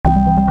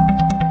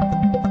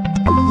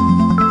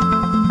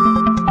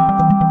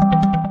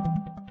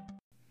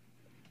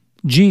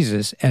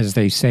Jesus, as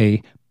they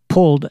say,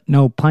 pulled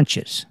no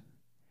punches.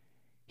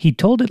 He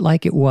told it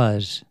like it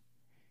was.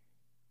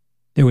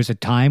 There was a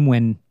time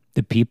when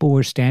the people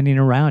were standing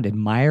around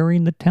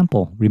admiring the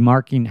temple,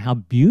 remarking how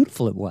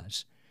beautiful it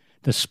was,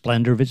 the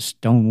splendor of its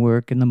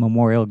stonework and the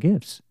memorial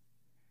gifts.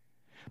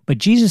 But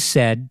Jesus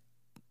said,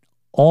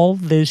 all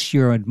this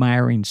you're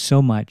admiring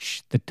so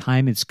much, the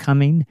time is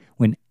coming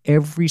when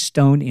every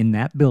stone in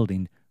that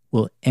building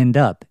will end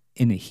up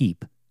in a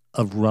heap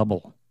of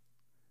rubble.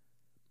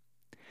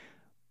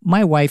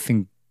 My wife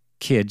and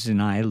kids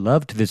and I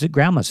love to visit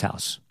Grandma's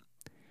house.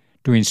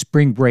 During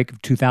spring break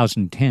of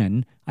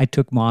 2010, I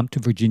took Mom to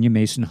Virginia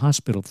Mason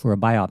Hospital for a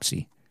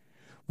biopsy.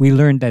 We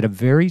learned that a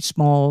very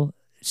small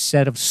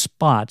set of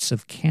spots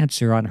of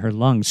cancer on her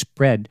lungs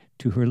spread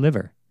to her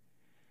liver.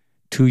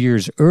 2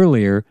 years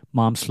earlier,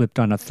 Mom slipped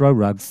on a throw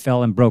rug,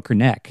 fell and broke her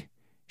neck.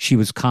 She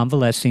was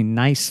convalescing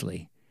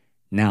nicely.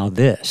 Now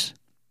this.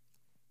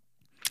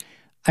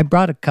 I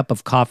brought a cup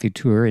of coffee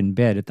to her in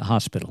bed at the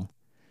hospital.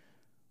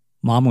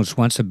 Mom was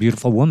once a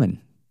beautiful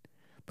woman,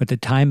 but at the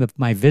time of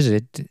my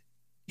visit,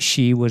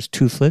 she was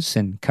toothless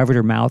and covered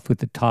her mouth with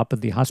the top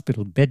of the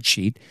hospital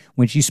bedsheet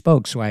when she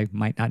spoke, so I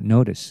might not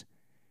notice.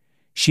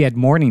 She had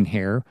morning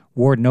hair,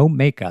 wore no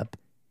makeup,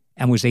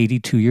 and was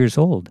 82 years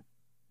old.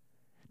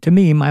 To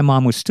me, my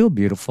mom was still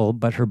beautiful,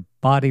 but her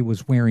body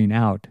was wearing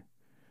out.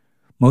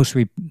 Most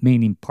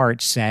remaining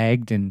parts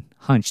sagged and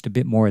hunched a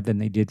bit more than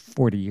they did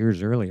 40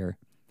 years earlier.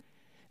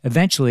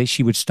 Eventually,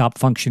 she would stop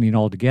functioning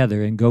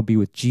altogether and go be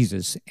with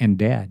Jesus and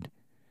Dad.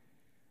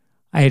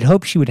 I had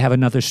hoped she would have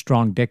another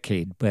strong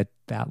decade, but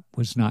that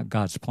was not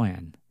God's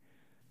plan.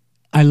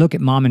 I look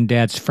at Mom and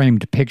Dad's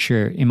framed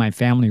picture in my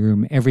family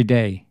room every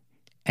day,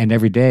 and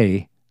every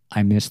day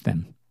I miss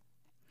them.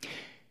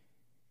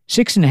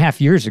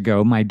 6.5 years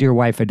ago, my dear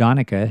wife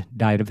Adonica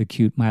died of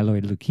acute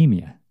myeloid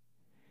leukemia.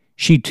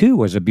 She too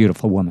was a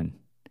beautiful woman.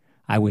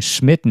 I was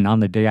smitten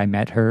on the day I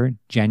met her,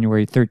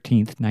 January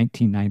 13th,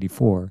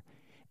 1994,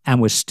 and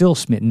was still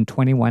smitten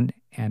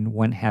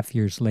 21.5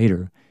 years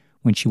later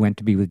when she went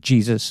to be with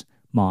Jesus,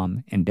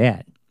 Mom, and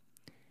Dad.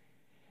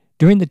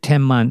 During the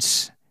 10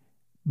 months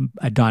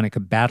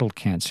Adonica battled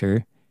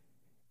cancer,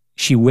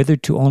 she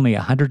withered to only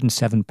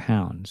 107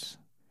 pounds.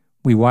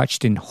 We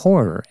watched in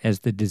horror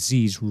as the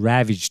disease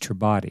ravaged her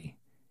body.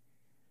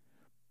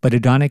 But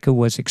Adonica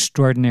was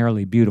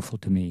extraordinarily beautiful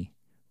to me,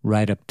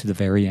 right up to the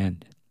very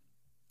end.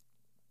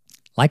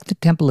 Like the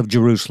Temple of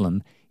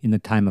Jerusalem in the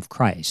time of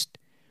Christ,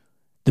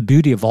 the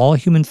beauty of all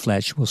human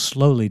flesh will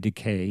slowly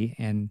decay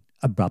and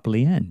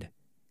abruptly end.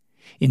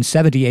 In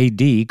 70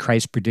 A.D.,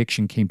 Christ's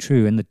prediction came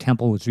true and the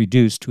temple was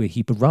reduced to a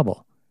heap of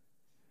rubble.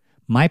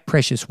 My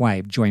precious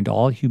wife joined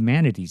all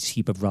humanity's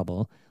heap of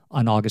rubble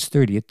on August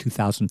 30th,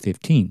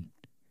 2015.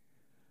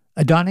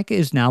 Adonica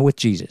is now with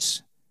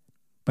Jesus,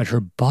 but her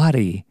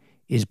body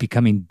is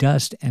becoming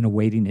dust and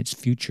awaiting its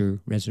future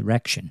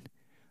resurrection.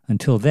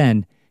 Until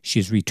then, she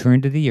is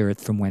returned to the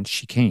earth from whence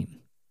she came.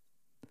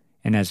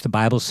 And as the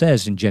Bible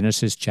says in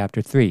Genesis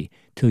chapter 3,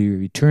 till you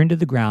return to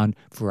the ground,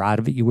 for out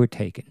of it you were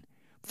taken.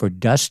 For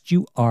dust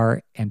you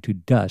are, and to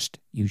dust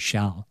you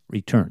shall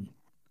return.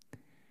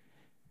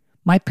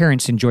 My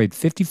parents enjoyed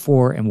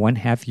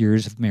 54.5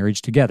 years of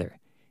marriage together,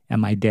 and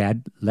my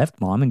dad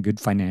left Mom in good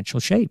financial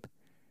shape.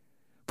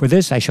 For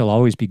this I shall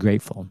always be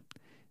grateful.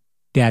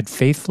 Dad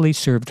faithfully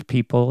served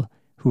people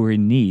who were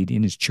in need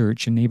in his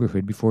church and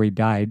neighborhood before he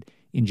died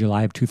in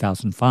July of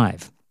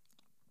 2005.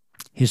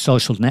 His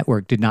social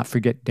network did not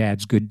forget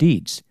Dad's good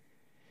deeds.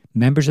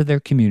 Members of their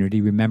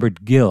community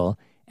remembered Gil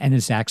and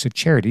his acts of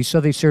charity, so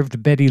they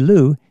served Betty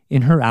Lou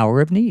in her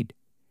hour of need.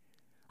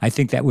 I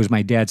think that was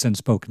my dad's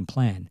unspoken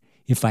plan.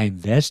 If I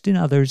invest in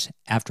others,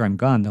 after I'm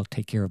gone, they'll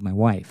take care of my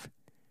wife.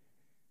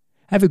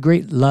 I have a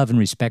great love and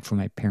respect for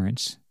my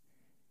parents.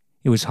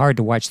 It was hard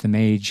to watch them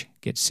age,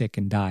 get sick,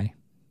 and die.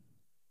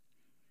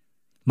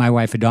 My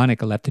wife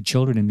Adonica left the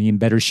children and me in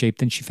better shape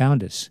than she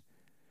found us.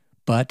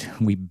 But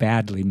we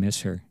badly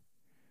miss her.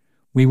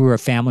 We were a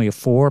family of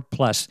 4,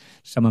 plus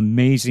some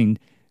amazing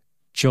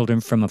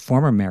children from a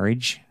former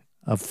marriage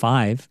of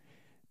 5.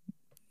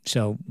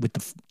 So with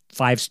the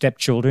 5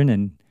 stepchildren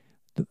and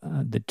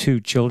the 2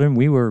 children,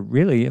 we were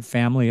really a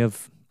family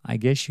of, I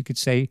guess you could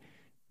say,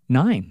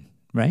 9,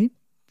 right?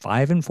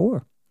 5 and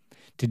 4.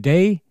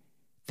 Today,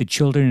 the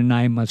children and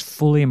I must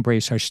fully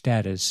embrace our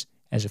status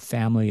as a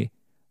family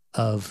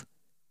of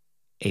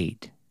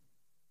 8.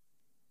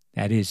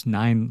 That is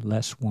 9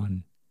 less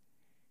 1.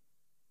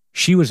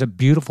 She was a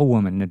beautiful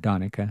woman,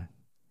 Adonica,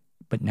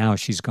 but now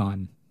she's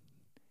gone.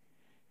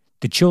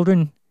 The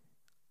children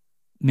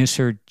miss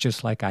her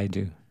just like I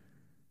do.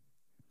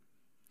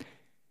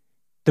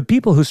 The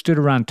people who stood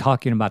around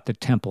talking about the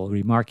temple,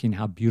 remarking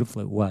how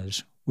beautiful it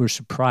was, were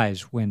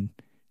surprised when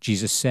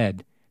Jesus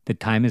said, "The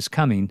time is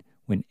coming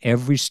when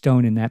every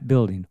stone in that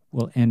building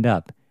will end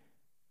up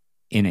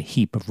in a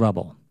heap of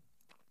rubble."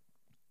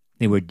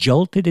 They were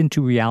jolted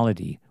into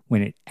reality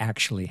when it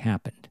actually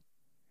happened.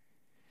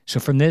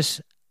 So from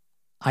this,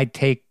 I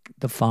take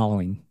the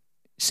following.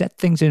 Set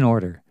things in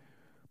order.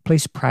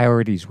 Place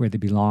priorities where they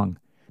belong.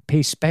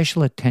 Pay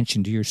special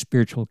attention to your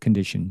spiritual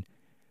condition.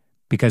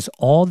 Because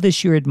all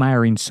this you're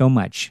admiring so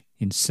much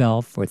in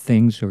self or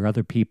things or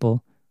other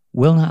people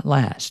will not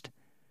last.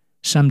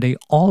 Someday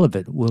all of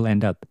it will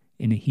end up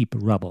in a heap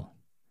of rubble.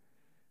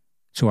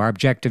 So our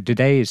objective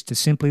today is to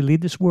simply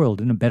leave this world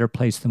in a better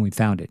place than we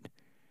found it.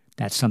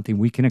 That's something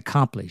we can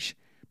accomplish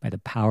by the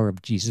power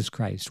of Jesus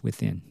Christ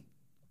within.